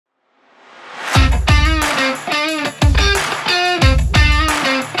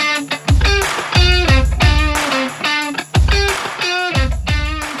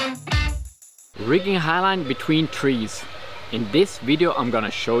highline between trees. In this video I'm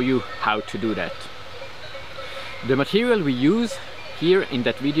gonna show you how to do that. The material we use here in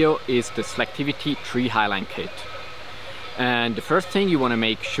that video is the Selectivity Tree Highline Kit. And the first thing you want to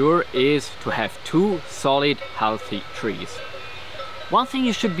make sure is to have two solid, healthy trees. One thing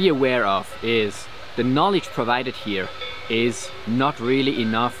you should be aware of is the knowledge provided here is not really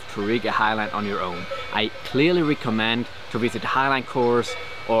enough to rig a highline on your own. I clearly recommend to visit a highline course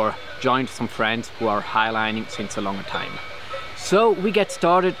or join some friends who are highlining since a longer time. So we get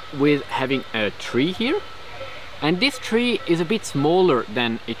started with having a tree here. And this tree is a bit smaller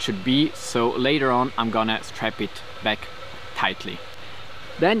than it should be, so later on I'm gonna strap it back tightly.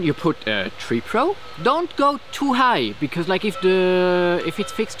 Then you put a tree pro. Don't go too high, because like if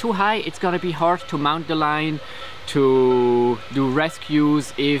it's fixed too high, it's gonna be hard to mount the line, to do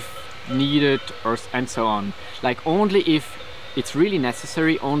rescues if needed, and so on. Like only if it's really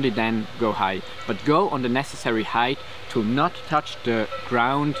necessary, only then go high. But go on the necessary height to not touch the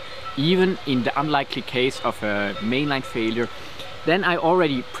ground, even in the unlikely case of a mainline failure. Then I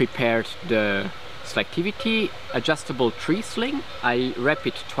already prepared the Selectivity adjustable tree sling. I wrap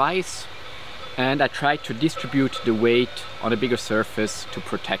it twice and I try to distribute the weight on a bigger surface to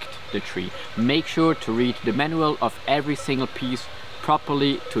protect the tree. Make sure to read the manual of every single piece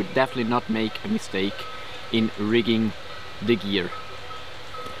properly to definitely not make a mistake in rigging the gear.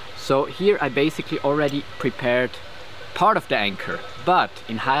 So here I basically already prepared part of the anchor, but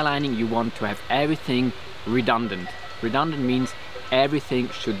in highlining you want to have everything redundant. Redundant means everything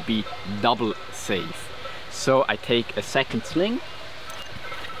should be double safe. So I take a second sling.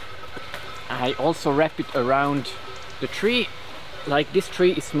 I also wrap it around the tree. Like this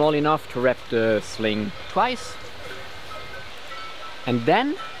tree is small enough to wrap the sling twice. And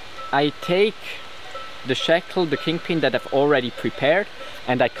then I take the shackle, the kingpin that I've already prepared,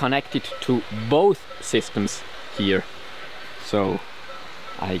 and I connect it to both systems here. So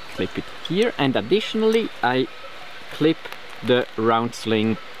I clip it here, and additionally I clip the round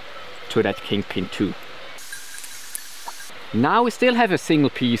sling to that kingpin too. Now we still have a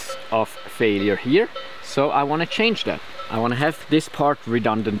single piece of failure here, so I want to change that. I want to have this part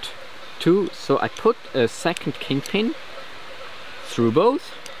redundant too, so I put a second kingpin through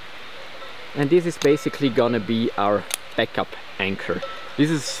both, and this is basically gonna be our backup anchor. This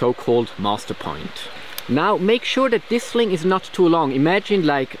is so-called master point. Now make sure that this sling is not too long. Imagine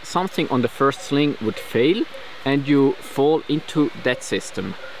like something on the first sling would fail and you fall into that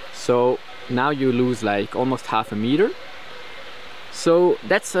system. So now you lose like almost half a meter. So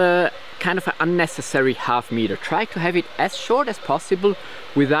that's a kind of an unnecessary half meter. Try to have it as short as possible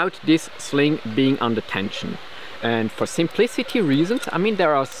without this sling being under tension. And for simplicity reasons, I mean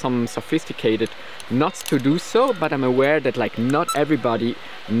there are some sophisticated knots to do so, but I'm aware that like not everybody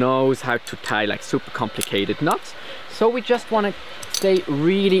knows how to tie like super complicated knots. So we just want to stay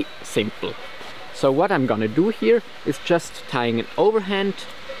really simple. So what I'm gonna do here is just tying an overhand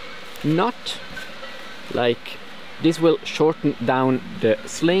knot. Like this will shorten down the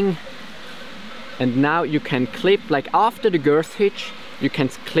sling. And now you can clip, like after the girth hitch, you can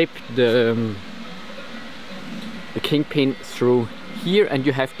clip the kingpin through here and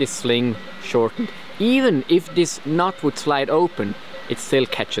you have this sling shortened. Even if this knot would slide open, it still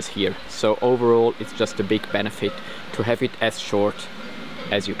catches here. So overall it's just a big benefit to have it as short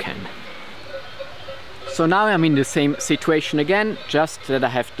as you can. So now I'm in the same situation again, just that I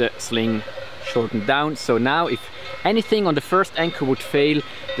have the sling shortened down. So now if anything on the first anchor would fail,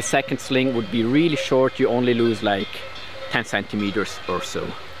 the second sling would be really short. You only lose like 10 centimeters or so.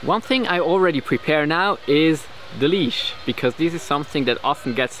 One thing I already prepare now is the leash, because this is something that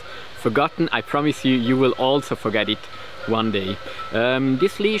often gets forgotten. I promise you, you will also forget it one day.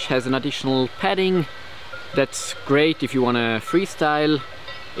 This leash has an additional padding that's great if you want to freestyle.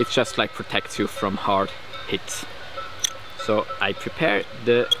 It just like protects you from hard hits. So I prepare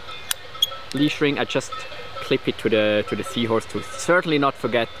the leash ring. I just clip it to the seahorse to certainly not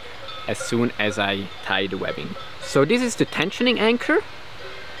forget as soon as I tie the webbing. So this is the tensioning anchor,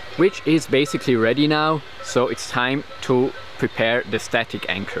 which is basically ready now. So it's time to prepare the static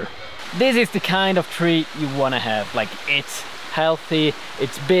anchor. This is the kind of tree you want to have. Like it's healthy,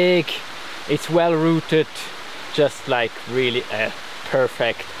 it's big, it's well rooted, just like really a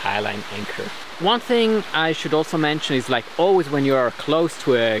perfect highline anchor. One thing I should also mention is like always when you are close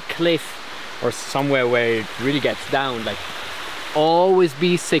to a cliff or somewhere where it really gets down, like always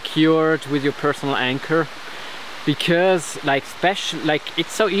be secured with your personal anchor, because like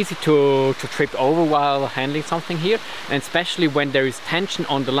it's so easy to trip over while handling something here, and especially when there is tension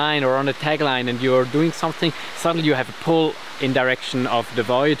on the line or on the tag line and you're doing something, suddenly you have a pull in direction of the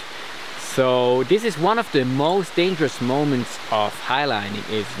void. So this is one of the most dangerous moments of highlining,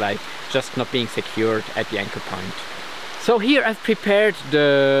 is like just not being secured at the anchor point. So here I've prepared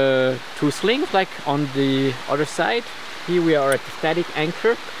the 2 slings like on the other side. Here we are at the static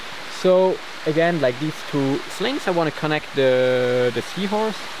anchor. So again, like these 2 slings, I want to connect the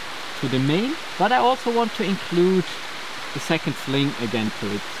seahorse to the main, but I also want to include the second sling again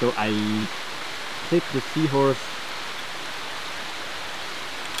to it. So I clip the seahorse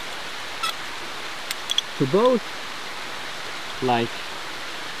to both, like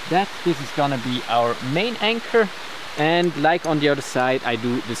that. This is gonna be our main anchor, and like on the other side I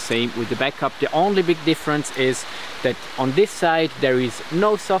do the same with the backup. The only big difference is that on this side there is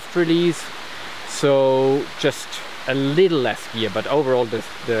no soft release, so just a little less gear, but overall the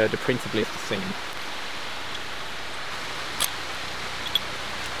principle is the same.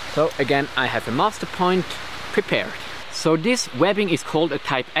 So again, I have a master point prepared. So this webbing is called a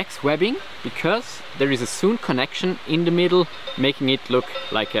type X webbing because there is a sewn connection in the middle, making it look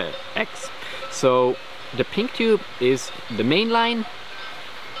like a X. So the pink tube is the main line,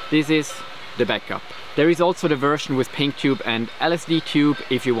 this is the backup. There is also the version with pink tube and LSD tube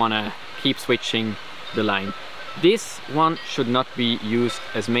if you want to keep switching the line. This one should not be used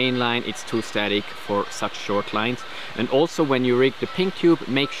as main line, it's too static for such short lines. And also when you rig the pink tube,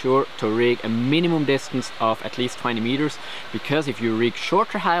 make sure to rig a minimum distance of at least 20 meters, because if you rig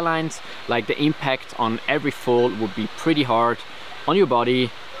shorter high lines, like the impact on every fall would be pretty hard on your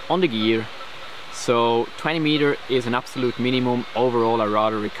body, on the gear. So 20 meter is an absolute minimum. Overall I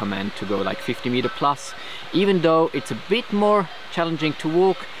rather recommend to go like 50 meter plus, even though it's a bit more challenging to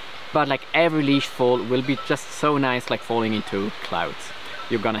walk. But like every leash fall will be just so nice, like falling into clouds.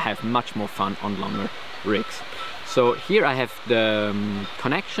 You're gonna have much more fun on longer rigs. So here I have the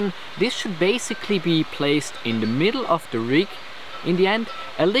connection. This should basically be placed in the middle of the rig in the end,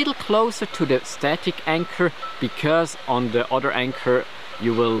 a little closer to the static anchor, because on the other anchor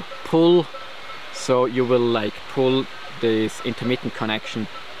you will pull, so you will like pull this intermittent connection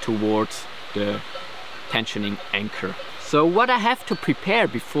towards the tensioning anchor. So what I have to prepare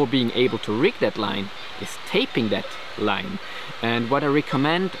before being able to rig that line is taping that line. And what I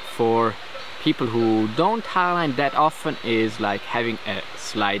recommend for people who don't highline that often is like having a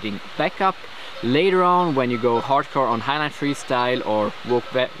sliding backup. Later on, when you go hardcore on highline freestyle or walk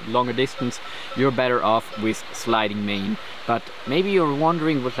longer distance, you're better off with sliding main. But maybe you're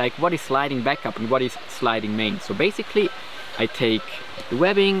wondering what is sliding backup and what is sliding main. So basically I take the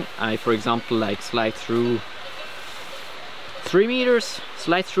webbing, I for example like slide through 3 meters,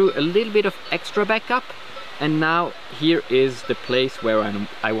 slide through a little bit of extra backup, and now here is the place where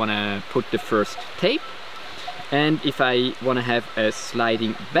I want to put the first tape. And if I want to have a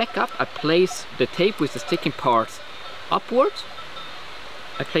sliding backup, I place the tape with the sticking parts upwards.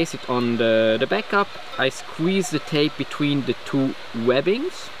 I place it on the backup, I squeeze the tape between the 2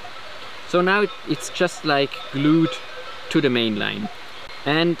 webbings. So now it's just like glued to the main line.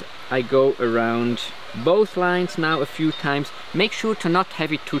 And I go around both lines now a few times. Make sure to not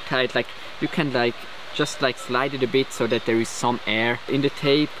have it too tight, like you can like just like slide it a bit so that there is some air in the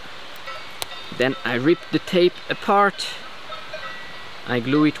tape. Then I rip the tape apart, I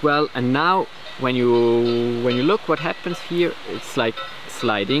glue it well, and now when you look what happens here, it's like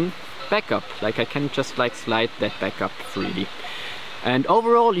sliding backup. Like I can just like slide that backup freely. And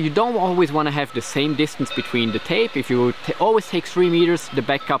overall you don't always want to have the same distance between the tape. If you always take 3 meters, the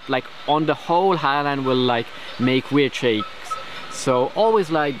backup like on the whole highline will like make weird shakes. So always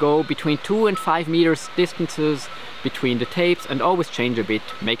like go between 2 and 5 meters distances between the tapes, and always change a bit,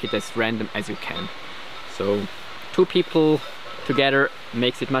 make it as random as you can. So 2 people together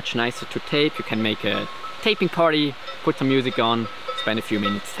makes it much nicer to tape. You can make a taping party, put some music on, spend a few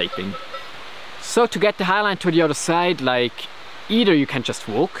minutes taping. So to get the highline to the other side, like either you can just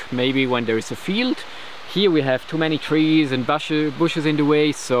walk, maybe when there is a field. Here we have too many trees and bushes in the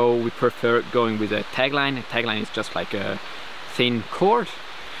way, so we prefer going with a tagline. A tagline is just like a thin cord.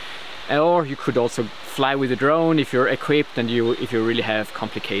 Or you could also fly with a drone if you're equipped and if you really have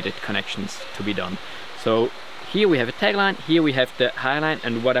complicated connections to be done. So here we have a tagline, here we have the highline,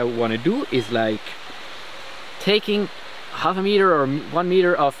 and what I want to do is like taking half a meter or 1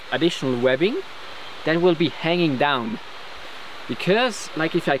 meter of additional webbing that will be hanging down. Because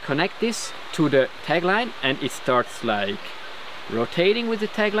like if I connect this to the tagline and it starts like rotating with the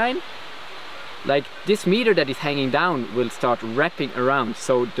tagline, like this meter that is hanging down will start wrapping around,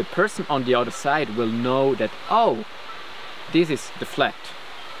 so the person on the other side will know that, oh, this is the flat.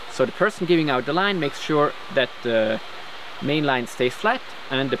 So the person giving out the line makes sure that the main line stays flat,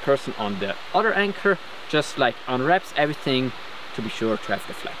 and the person on the other anchor just like unwraps everything to be sure to have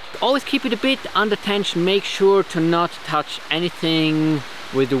the flat. Always keep it a bit under tension. Make sure to not touch anything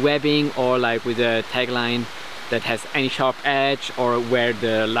with the webbing or like with a tagline that has any sharp edge or where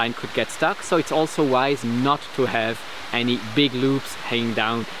the line could get stuck. So it's also wise not to have any big loops hanging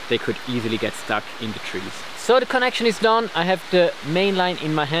down. They could easily get stuck in the trees. So the connection is done. I have the main line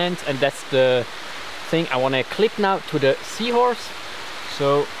in my hand, and that's the thing I want to clip now to the seahorse.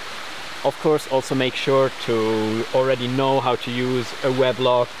 So of course also make sure to already know how to use a web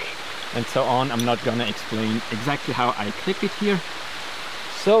lock and so on. I'm not gonna explain exactly how I clip it here.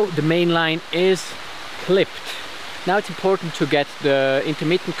 So the main line is clipped. Now it's important to get the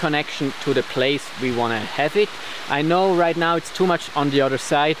intermittent connection to the place we want to have it. I know right now it's too much on the other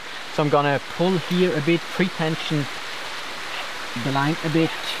side, so I'm gonna pull here a bit, pre-tension the line a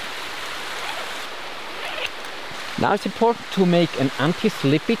bit. Now it's important to make an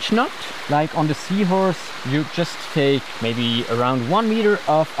anti-slippage knot. Like on the seahorse, you just take maybe around 1 meter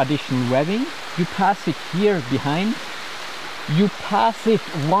of additional webbing. You pass it here behind. You pass it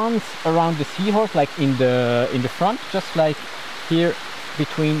once around the seahorse, like in the front, just like here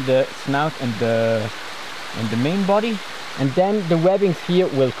between the snout and the main body. And then the webbings here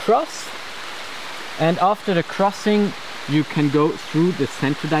will cross. And after the crossing, you can go through the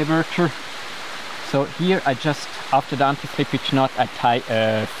center diverter. So here I just, after the anti-slippage knot, I tie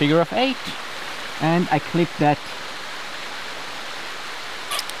a figure of 8 and I clip that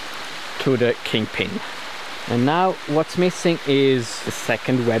to the kingpin. And now what's missing is the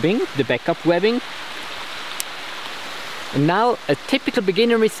second webbing, the backup webbing. And now a typical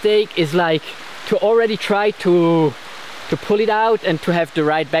beginner mistake is like to already try to pull it out and to have the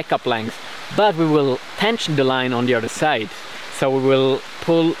right backup length. But we will tension the line on the other side. So we will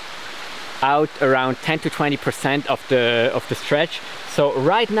pull out around 10 to 20% of the stretch. So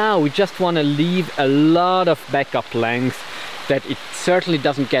right now we just want to leave a lot of backup length that it certainly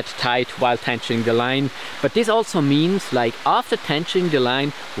doesn't get tight while tensioning the line. But this also means, like, after tensioning the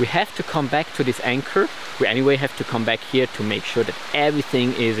line, we have to come back to this anchor. We anyway have to come back here to make sure that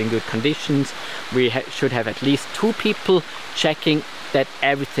everything is in good conditions. We should have at least 2 people checking that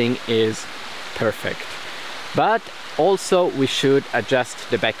everything is perfect. But also we should adjust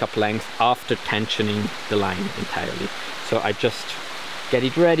the backup length after tensioning the line entirely. So I just get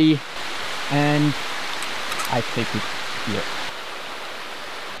it ready and I clip it here.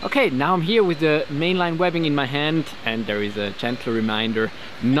 Okay, now I'm here with the mainline webbing in my hand, and there is a gentle reminder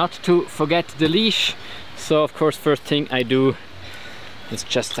not to forget the leash. So of course first thing I do is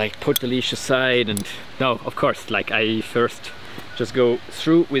just like put the leash aside, and no, of course, like I first just go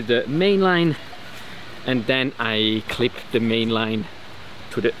through with the main line and then I clip the main line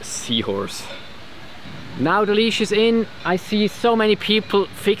to the seahorse. Now the leash is in. I see so many people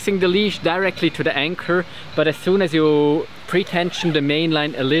fixing the leash directly to the anchor, but as soon as you pre-tension the main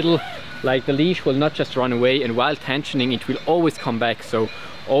line a little, like, the leash will not just run away, and while tensioning it will always come back. So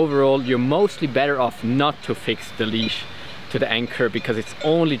overall you're mostly better off not to fix the leash to the anchor, because it's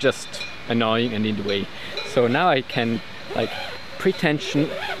only just annoying and in the way. So now I can like pre-tension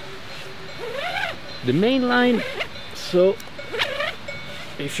the main line. So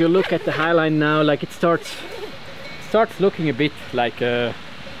if you look at the Highline now, like it starts looking a bit like a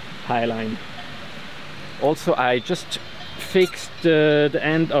Highline. Also I just fixed the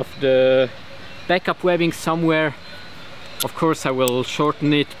end of the backup webbing somewhere. Of course I will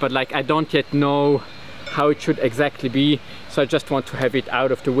shorten it, but like I don't yet know how it should exactly be, so I just want to have it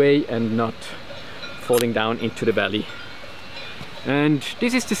out of the way and not falling down into the valley. And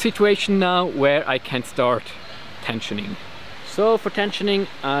this is the situation now where I can start tensioning. So for tensioning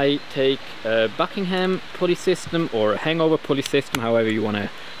I take a Buckingham pulley system or a hangover pulley system, however you want to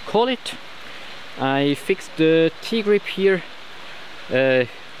call it. I fixed the T-grip here.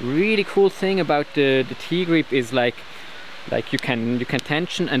 Really cool thing about the T-grip is like you can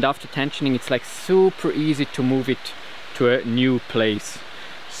tension, and after tensioning it's like super easy to move it to a new place.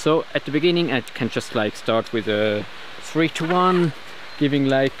 So at the beginning I can just like start with a 3-to-1, giving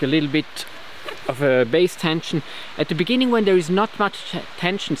like a little bit of a base tension. At the beginning, when there is not much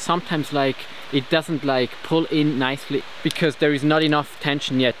tension, sometimes like it doesn't like pull in nicely because there is not enough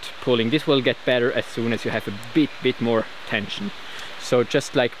tension yet pulling. This will get better as soon as you have a bit more tension. So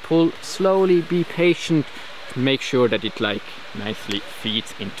just like pull slowly, be patient, make sure that it like nicely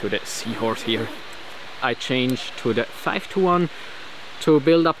feeds into the seahorse here. I change to the 5-to-1. To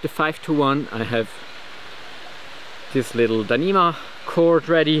build up the 5-to-1 I have this little Dyneema cord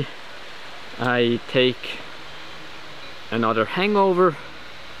ready. I take another hangover.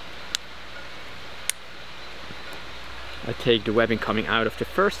 I take the webbing coming out of the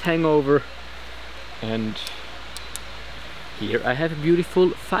first hangover, and here I have a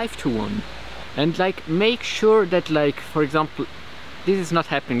beautiful 5-to-1. And like make sure that, like, for example, this is not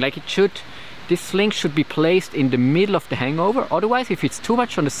happening. Like this sling should be placed in the middle of the hangover. Otherwise, if it's too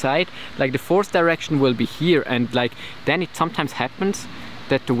much on the side, like the force direction will be here, and like then it sometimes happens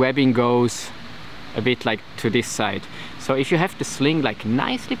that the webbing goes a bit like to this side. So if you have the sling like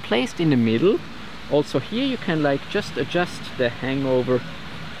nicely placed in the middle, also here you can like just adjust the hangover,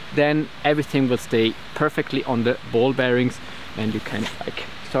 then everything will stay perfectly on the ball bearings, and you can like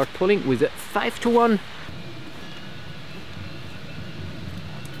start pulling with a 5-to-1.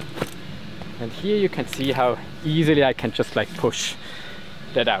 And here you can see how easily I can just like push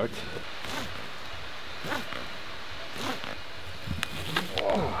that out.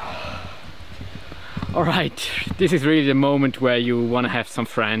 Alright, this is really the moment where you want to have some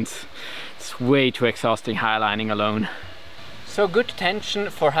friends. It's way too exhausting highlining alone. So good tension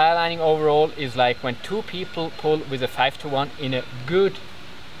for highlining overall is like when two people pull with a 5-to-1 in a good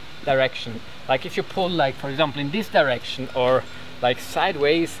direction. Like if you pull like, for example, in this direction or like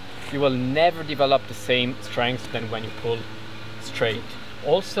sideways, you will never develop the same strength than when you pull straight.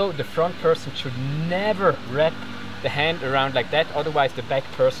 Also, the front person should never wrap the hand around like that, otherwise the back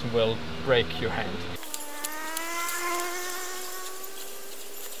person will break your hand.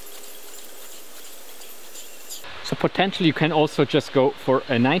 So potentially you can also just go for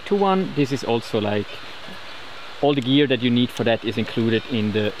a 9-to-1. This is also like all the gear that you need for that is included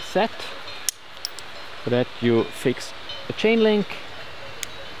in the set. For that you fix a chain link,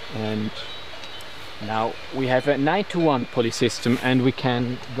 and now we have a 9-to-1 pulley system, and we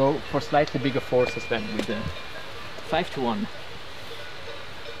can go for slightly bigger forces than with the 5-to-1.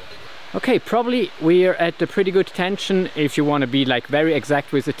 Okay, probably we're at a pretty good tension. If you want to be like very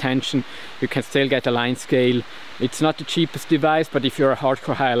exact with the tension, you can still get a line scale. It's not the cheapest device, but if you're a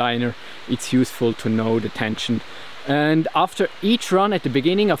hardcore highliner, it's useful to know the tension. And after each run at the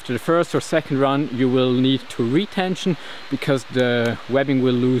beginning, after the first or second run, you will need to retension, because the webbing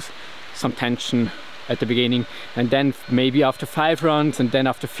will lose some tension at the beginning, and then maybe after 5 runs and then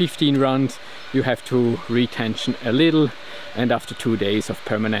after 15 runs you have to retension a little, and after 2 days of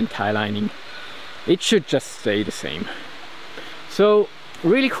permanent highlining it should just stay the same. So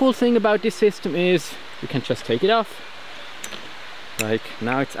really cool thing about this system is you can just take it off. Like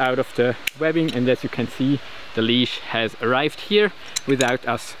now it's out of the webbing, and as you can see the leash has arrived here without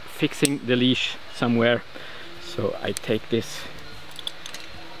us fixing the leash somewhere. So I take the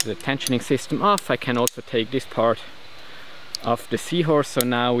tensioning system off. I can also take this part of the seahorse, so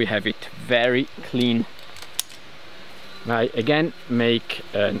now we have it very clean. I again make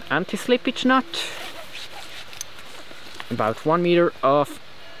an anti-slippage knot, about 1 meter of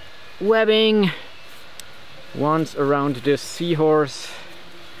webbing, once around the seahorse,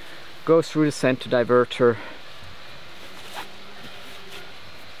 go through the center diverter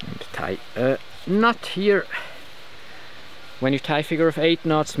and tie a knot here. When you tie figure of 8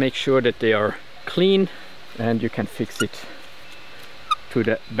 knots, make sure that they are clean, and you can fix it to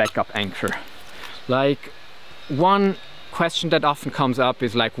the backup anchor. Like one question that often comes up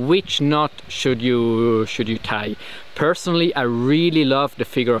is like, which knot should you tie? Personally, I really love the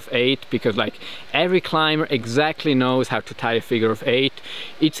figure of 8, because like every climber exactly knows how to tie a figure of 8.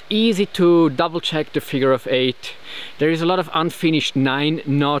 It's easy to double check the figure of 8. There is a lot of unfinished 9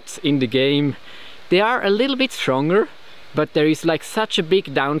 knots in the game. They are a little bit stronger, but there is like such a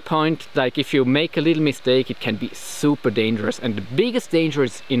big down point. Like if you make a little mistake, it can be super dangerous. And the biggest danger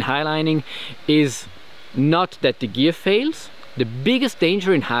in highlining is not that the gear fails. The biggest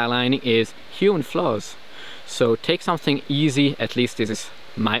danger in highlining is human flaws. So take something easy, at least this is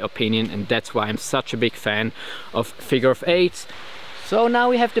my opinion, and that's why I'm such a big fan of figure of 8s. So now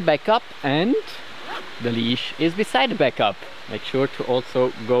we have the backup, and the leash is beside the backup. Make sure to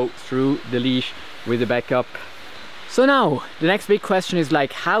also go through the leash with the backup. So now the next big question is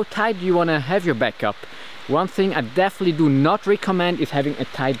like, how tight do you want to have your backup? One thing I definitely do not recommend is having a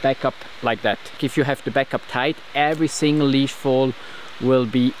tight backup like that. If you have the backup tight, every single leash fall will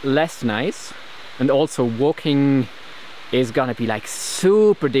be less nice, and also walking is gonna be like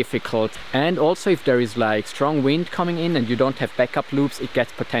super difficult. And also if there is like strong wind coming in and you don't have backup loops, it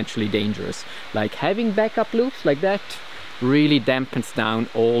gets potentially dangerous. Like having backup loops like that really dampens down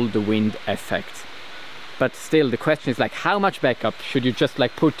all the wind effects. But still, the question is like, how much backup? Should you just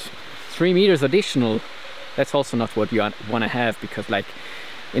like put 3 meters additional? That's also not what you want to have, because like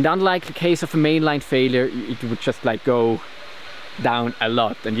in the unlikely case of a mainline failure, it would just like go down a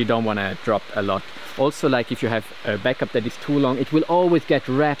lot, and you don't want to drop a lot. Also, like if you have a backup that is too long, it will always get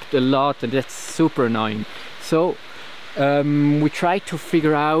wrapped a lot, and that's super annoying. So we try to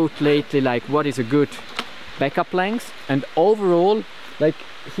figure out lately like what is a good backup length, and overall, like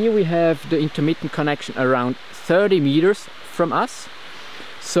here we have the intermittent connection around 30 meters from us.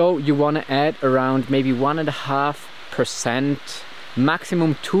 So you want to add around maybe 1.5%,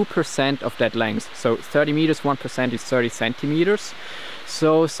 maximum 2% of that length. So 30 meters, 1% is 30 centimeters.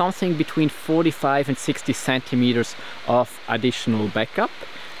 So something between 45 and 60 centimeters of additional backup.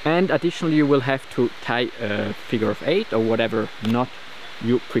 And additionally, you will have to tie a figure of 8 or whatever knot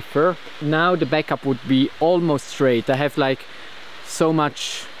you prefer. Now the backup would be almost straight. I have like so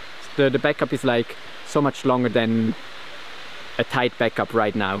much, the backup is like so much longer than a tight backup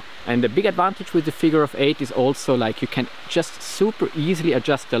right now. And the big advantage with the figure of 8 is also like you can just super easily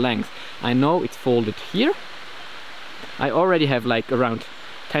adjust the length. I know it's folded here. I already have like around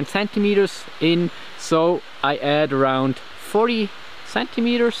 10 centimeters in, so I add around 40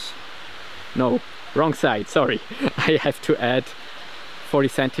 centimeters. No, wrong side, sorry. I have to add 40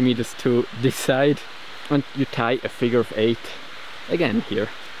 centimeters to this side, and you tie a figure of 8 again here.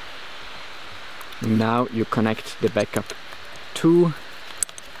 Now you connect the backup to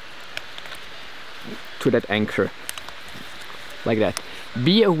that anchor like that.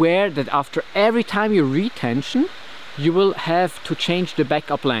 Be aware that after every time you retension, you will have to change the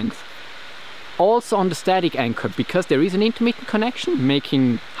backup length. Also on the static anchor, because there is an intermittent connection,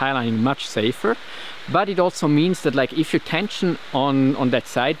 making highlining much safer. But it also means that like if you tension on that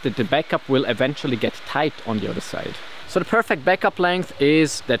side, that the backup will eventually get tight on the other side. So the perfect backup length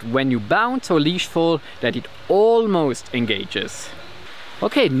is that when you bounce or leash fall, that it almost engages.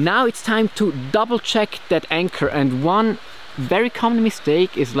 Okay, now it's time to double check that anchor, and one very common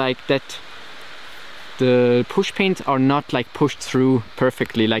mistake is like that the push pins are not like pushed through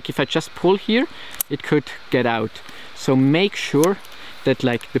perfectly. Like if I just pull here, it could get out. So make sure that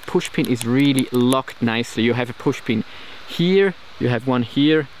like the push pin is really locked nicely. You have a push pin here, you have one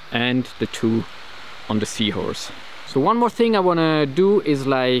here, and the two on the seahorse. So one more thing I want to do is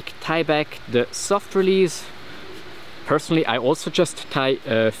like tie back the soft release. Personally, I also just tie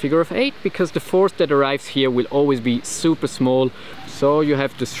a figure of 8 because the force that arrives here will always be super small. So you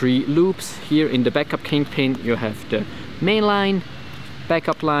have the 3 loops here in the backup kingpin. You have the main line,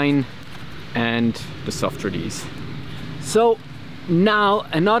 backup line, and the soft release. So now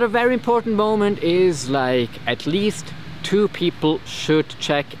another very important moment is like at least 2 people should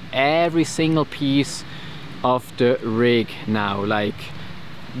check every single piece of the rig now. Like,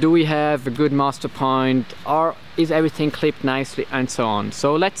 do we have a good master point, or is everything clipped nicely, and so on.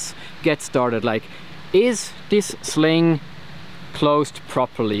 So let's get started. Like, is this sling closed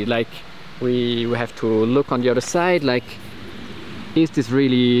properly? Like we have to look on the other side, like is this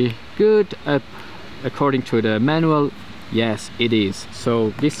really good according to the manual? Yes, it is.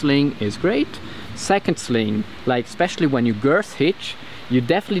 So this sling is great. Second sling, like especially when you girth hitch, you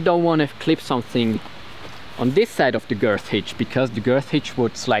definitely don't want to clip something on this side of the girth hitch, because the girth hitch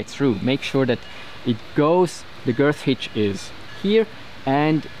would slide through. Make sure that it goes, the girth hitch is here,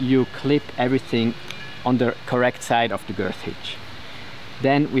 and you clip everything on the correct side of the girth hitch.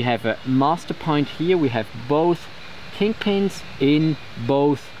 Then we have a master point here. We have both kingpins in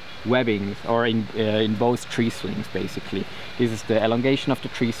both webbings, or in both tree slings basically. This is the elongation of the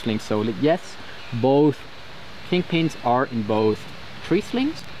tree sling. So yes, both kingpins are in both tree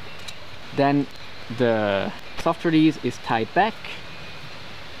slings. Then the soft release is tied back.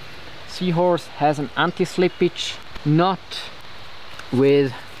 Seahorse has an anti-slippage knot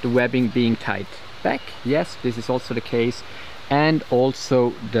with the webbing being tied back. Yes, this is also the case. And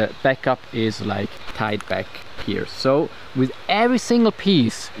also the backup is like tied back here. So with every single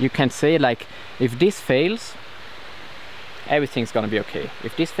piece you can say like, if this fails, everything's gonna be okay.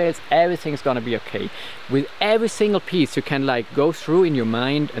 If this fails, everything's gonna be okay. With every single piece you can like go through in your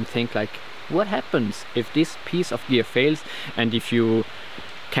mind and think like, what happens if this piece of gear fails? And if you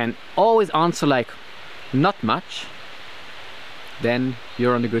can always answer like, not much, then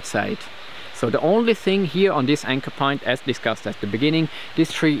you're on the good side. So the only thing here on this anchor point, as discussed at the beginning,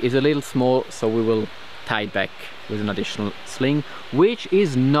 this tree is a little small, so we will tie it back with an additional sling, which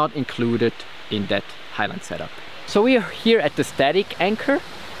is not included in that Highline setup. So we are here at the static anchor,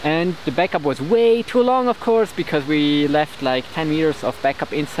 and the backup was way too long, of course, because we left like 10 meters of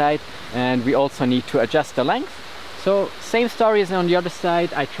backup inside, and we also need to adjust the length. So same story as on the other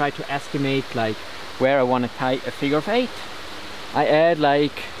side. I try to estimate like where I want to tie a figure of 8. I add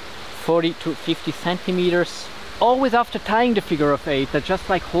like 40 to 50 centimeters. Always after tying the figure of 8, I just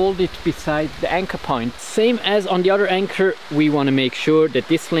like hold it beside the anchor point. Same as on the other anchor, we want to make sure that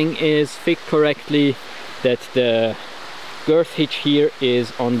this sling is fixed correctly, that the girth hitch here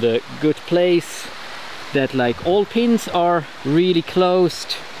is on the good place, that like all pins are really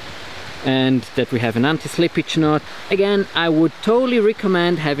closed, and that we have an anti-slippage knot. Again, I would totally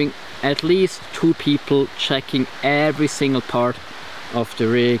recommend having at least 2 people checking every single part of the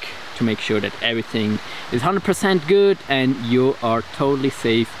rig to make sure that everything is 100% good and you are totally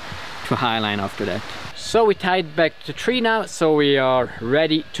safe to highline after that. So we tied back the tree now, so we are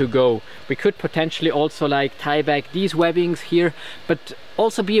ready to go. We could potentially also like tie back these webbings here, but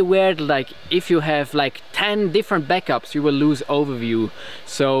also be aware that like if you have like 10 different backups, you will lose overview.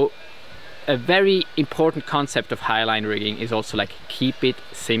 So a very important concept of highline rigging is also like keep it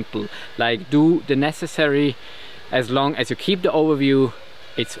simple. Like do the necessary, as long as you keep the overview.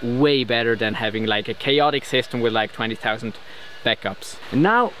 It's way better than having like a chaotic system with like 20,000 backups. And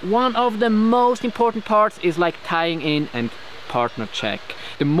now one of the most important parts is like tying in and partner check.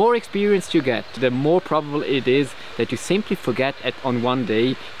 The more experienced you get, the more probable it is that you simply forget it on one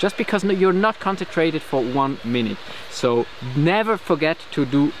day just because you're not concentrated for 1 minute. So never forget to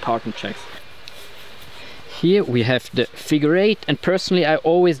do partner checks. Here we have the figure 8, and personally I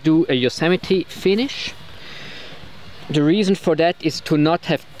always do a Yosemite finish. The reason for that is to not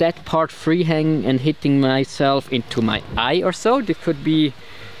have that part free hanging and hitting myself into my eye or so. This could be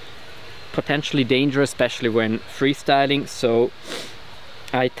potentially dangerous, especially when freestyling, so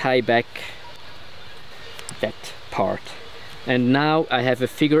I tie back that part. And now I have a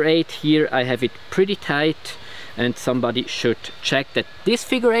figure 8 here. I have it pretty tight, and somebody should check that this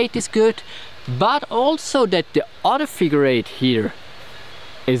figure 8 is good, but also that the other figure 8 here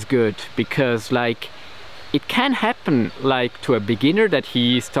is good, because like it can happen like to a beginner that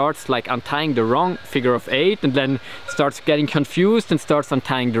he starts like untying the wrong figure of 8 and then starts getting confused and starts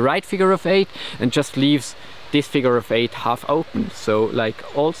untying the right figure of 8 and just leaves this figure of 8 half open. So like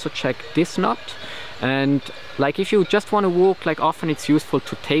also check this knot, and like if you just want to walk, like often it's useful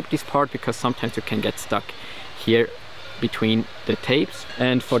to tape this part because sometimes you can get stuck here between the tapes.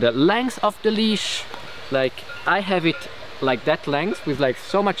 And for the length of the leash, like I have it like that length with like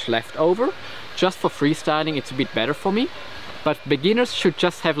so much left over. Just for freestyling it's a bit better for me, but beginners should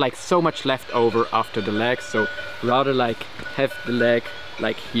just have like so much left over after the leg, so rather like have the leg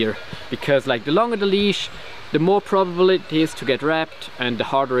like here, because like the longer the leash, the more probable it is to get wrapped and the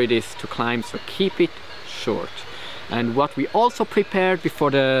harder it is to climb, so keep it short. And what we also prepared before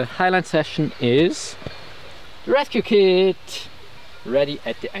the highline session is the rescue kit, ready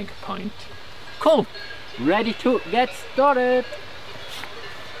at the anchor point. Cool, ready to get started.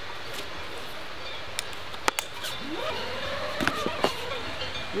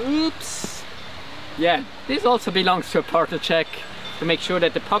 Oops! Yeah, this also belongs to a partner check, to make sure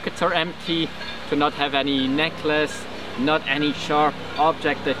that the pockets are empty, to not have any necklace, not any sharp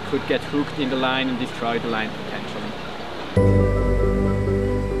object that could get hooked in the line and destroy the line potentially.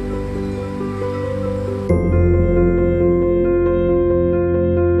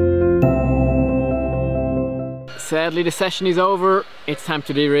 Sadly the session is over, it's time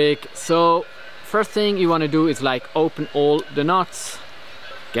to de-rig. So first thing you want to do is like open all the knots.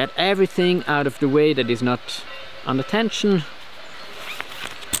 Get everything out of the way that is not under tension.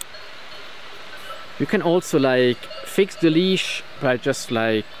 You can also like fix the leash by just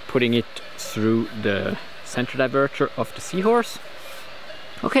like putting it through the center diverter of the seahorse.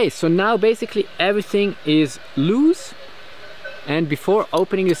 Okay, so now basically everything is loose, and before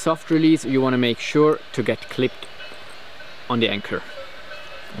opening the soft release you want to make sure to get clipped on the anchor.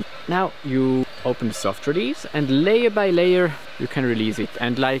 Now you open the soft release and layer by layer you can release it,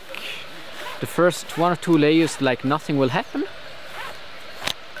 and like the first 1 or 2 layers like nothing will happen.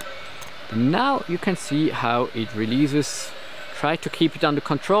 Now you can see how it releases. Try to keep it under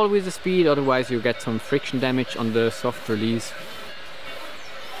control with the speed, otherwise you get some friction damage on the soft release.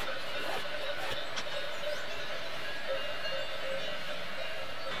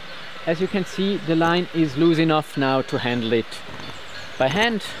 As you can see, the line is loose enough now to handle it by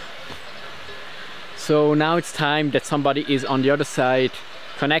hand. So now it's time that somebody is on the other side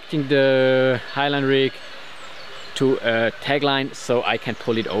connecting the Highline rig to a tagline so I can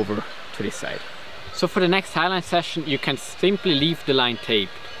pull it over to this side. So for the next Highline session you can simply leave the line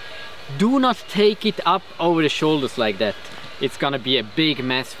taped. Do not take it up over the shoulders like that. It's gonna be a big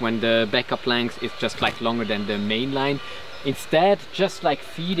mess when the backup length is just like longer than the main line. Instead just like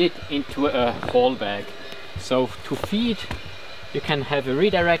feed it into a haul bag. So to feed you can have a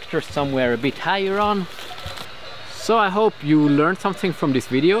redirector somewhere a bit higher on. So I hope you learned something from this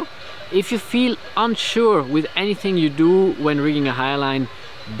video. If you feel unsure with anything you do when rigging a highline,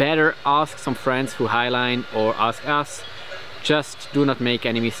 better ask some friends who highline or ask us. Just do not make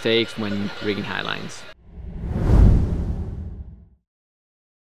any mistakes when rigging highlines.